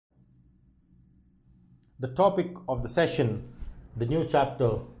The topic of the session, the new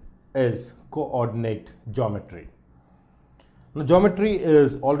chapter, is coordinate geometry. Now, geometry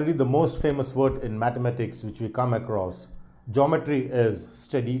is already the most famous word in mathematics which we come across. Geometry is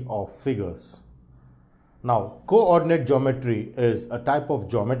study of figures. Now, coordinate geometry is a type of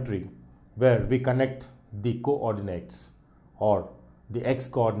geometry where we connect the coordinates or the x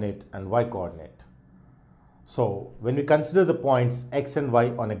coordinate and y coordinate. So, when we consider the points x and y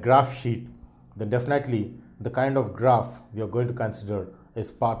on a graph sheet, then definitely the kind of graph we are going to consider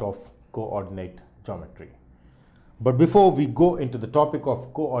is part of coordinate geometry. But before we go into the topic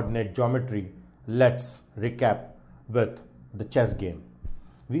of coordinate geometry, let's recap with the chess game.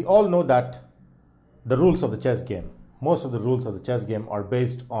 We all know that the rules of the chess game, most of the rules of the chess game are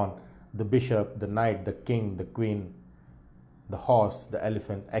based on the bishop, the knight, the king, the queen, the horse, the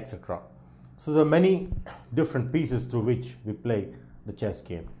elephant, etc. So there are many different pieces through which we play the chess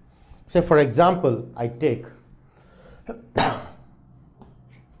game. Say for example, I take the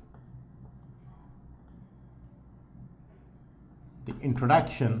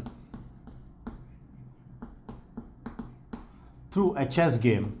introduction through a chess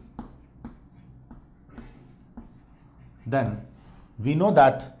game. Then we know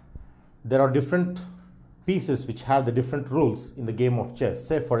that there are different pieces which have the different rules in the game of chess.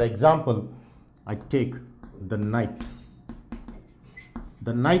 Say for example, I take the knight.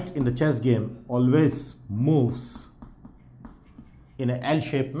 The knight in the chess game always moves in an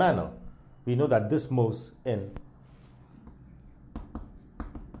L-shaped manner. We know that this moves in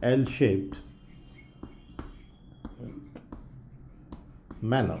L-shaped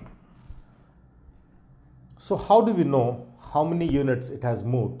manner. So how do we know how many units it has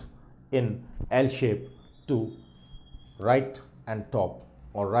moved in L shape to right and top,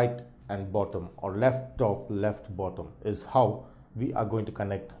 or right and bottom, or left top, left bottom, is how we are going to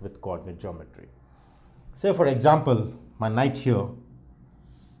connect with coordinate geometry. Say for example, my knight here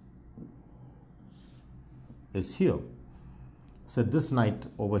is here. So this knight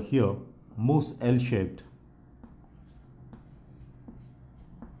over here moves L-shaped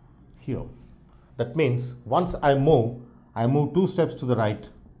here. That means once I move 2 steps to the right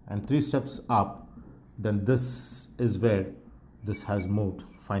and 3 steps up, then this is where this has moved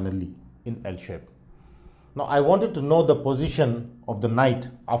finally in L shape. Now I wanted to know the position of the knight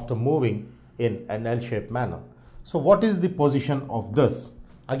after moving in an L-shaped manner. So what is the position of this?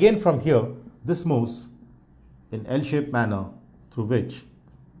 Again from here, this moves in L-shaped manner through which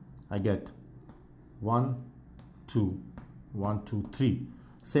I get 1, 2, 1, 2, 3.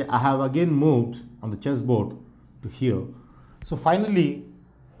 Say I have again moved on the chessboard to here. So finally,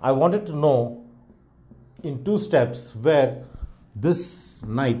 I wanted to know in 2 steps where this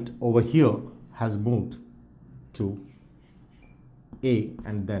knight over here has moved to A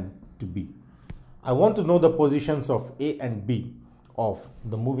and then to B. I want to know the positions of A and B of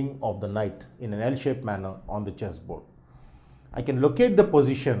the moving of the knight in an L-shaped manner on the chessboard. I can locate the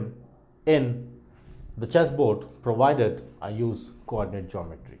position in the chessboard provided I use coordinate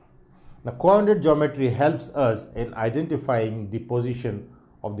geometry. Now, coordinate geometry helps us in identifying the position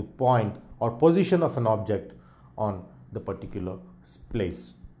of the point or position of an object on the particular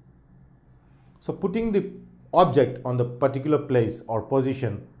place. So, putting the object on the particular place or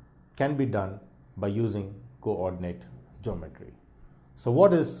position can be done by using coordinate geometry. So,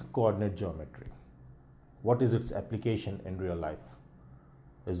 what is coordinate geometry? What is its application in real life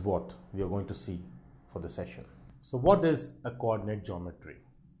is what we are going to see for the session. So what is a coordinate geometry?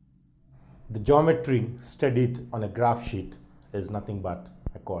 The geometry studied on a graph sheet is nothing but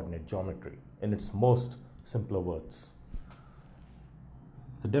a coordinate geometry in its most simpler words.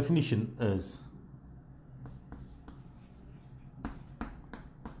 The definition is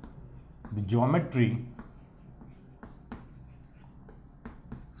the geometry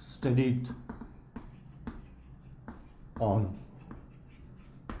studied on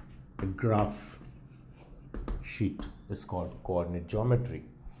a graph sheet is called coordinate geometry.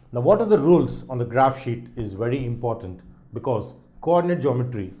 Now, what are the rules on the graph sheet is very important, because coordinate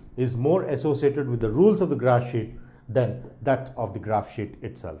geometry is more associated with the rules of the graph sheet than that of the graph sheet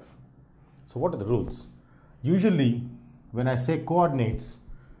itself. So what are the rules? Usually when I say coordinates,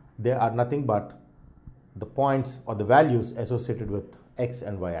 they are nothing but the points or the values associated with x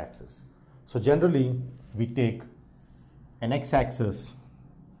and y axis. So generally we take an x-axis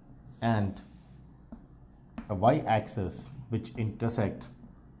and a y-axis which intersect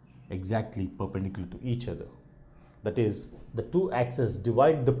exactly perpendicular to each other. That is, the two axes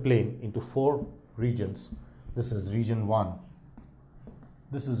divide the plane into 4 regions. This is region 1,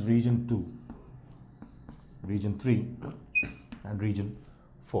 this is region 2, region 3 and region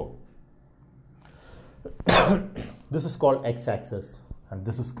 4. This is called x-axis and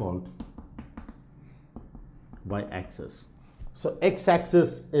this is called y-axis. So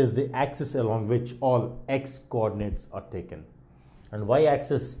x-axis is the axis along which all x coordinates are taken, and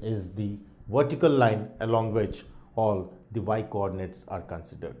y-axis is the vertical line along which all the y coordinates are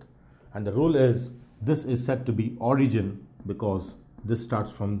considered. And the rule is this is said to be origin because this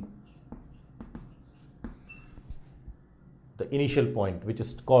starts from the initial point, which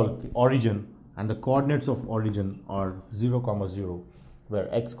is called the origin, and the coordinates of origin are 0, 0,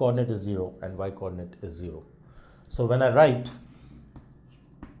 where x coordinate is 0 and y coordinate is 0. So when I write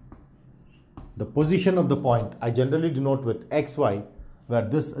the position of the point, I generally denote with xy, where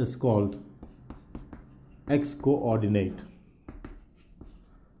this is called x coordinate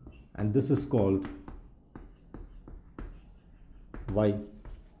and this is called y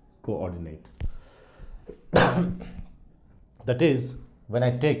coordinate. That is, when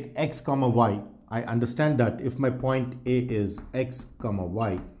I take x comma y, I understand that if my point A is x comma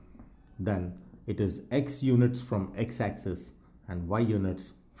y, then it is x units from x-axis and y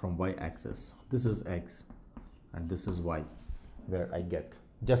units from y-axis. This is x and this is y, where I get,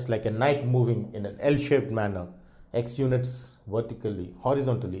 just like a knight moving in an L-shaped manner, x units vertically,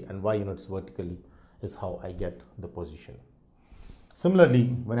 horizontally, and y units vertically is how I get the position. Similarly,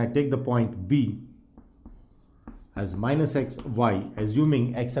 when I take the point B as minus x, y,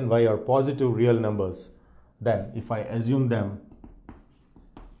 assuming x and y are positive real numbers, then if I assume them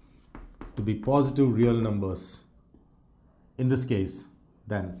to be positive real numbers in this case,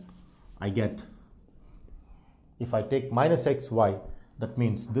 then I get, if I take minus x, y, that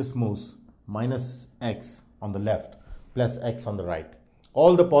means this moves minus x on the left plus x on the right.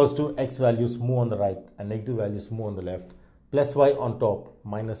 All the positive x values move on the right and negative values move on the left, plus y on top,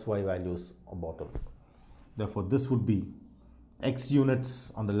 minus y values on bottom. Therefore, this would be x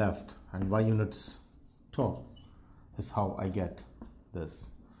units on the left and y units top is how I get this.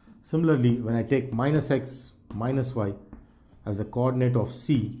 Similarly, when I take minus x minus y as a coordinate of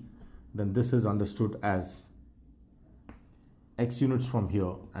C, then this is understood as x units from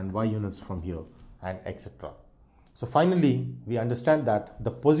here and y units from here and etc. So finally, we understand that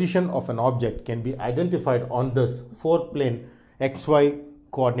the position of an object can be identified on this 4-plane xy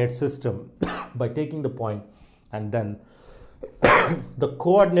coordinate system by taking the point, and then the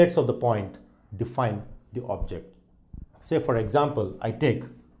coordinates of the point define the object. Say for example, I take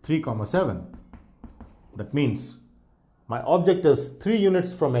 3, 7. That means my object is 3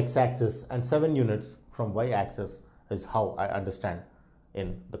 units from x-axis and 7 units from y-axis is how I understand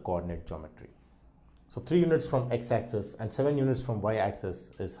in the coordinate geometry. So 3 units from x-axis and 7 units from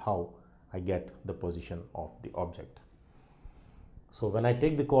y-axis is how I get the position of the object. So when I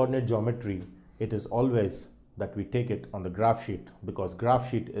take the coordinate geometry, it is always that we take it on the graph sheet, because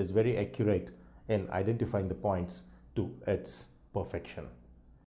graph sheet is very accurate in identifying the points to its perfection.